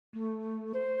Check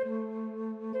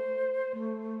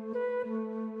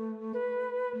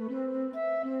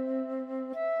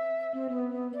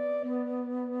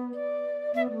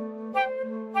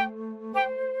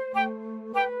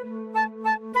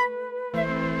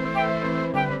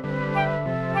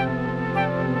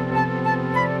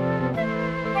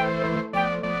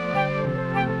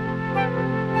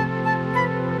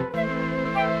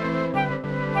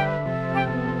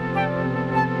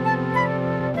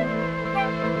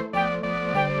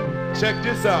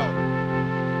this out.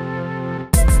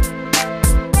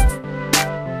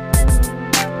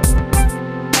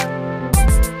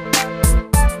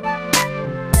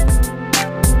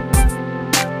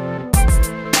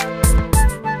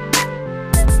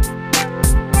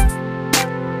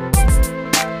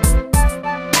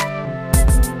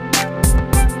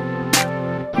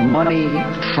 Money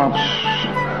trumps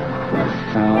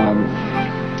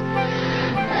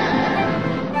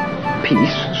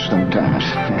peace sometimes.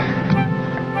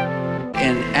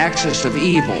 An axis of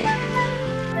evil.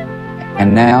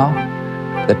 And now,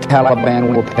 the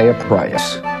Taliban will pay a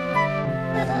price.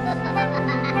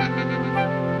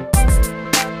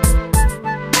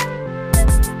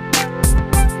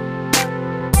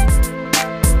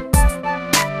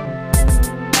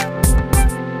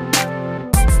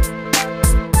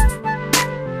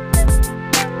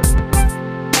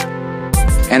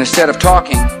 And instead of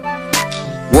talking,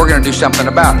 we're going to do something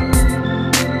about it.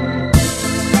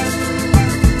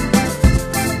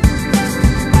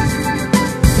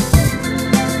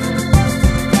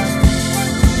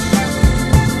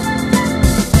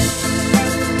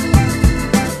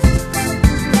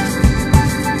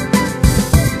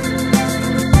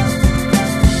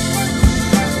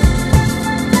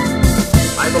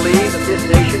 I believe that this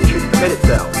nation should commit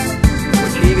itself to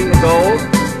achieving the goal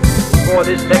before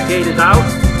this decade is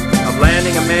out of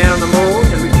landing a man on the moon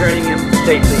and returning him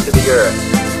safely to the earth.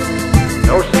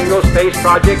 No single space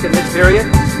project in this period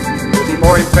will be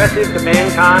more impressive to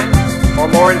mankind or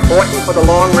more important for the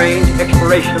long-range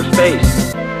exploration of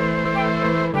space.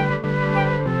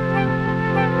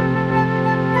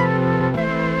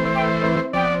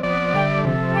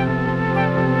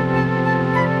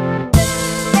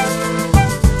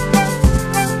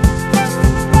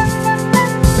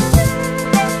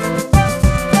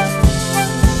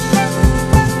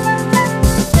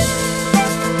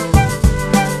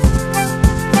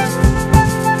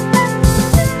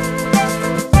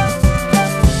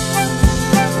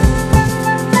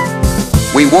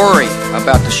 We worry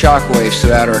about the shockwaves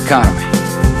throughout our economy.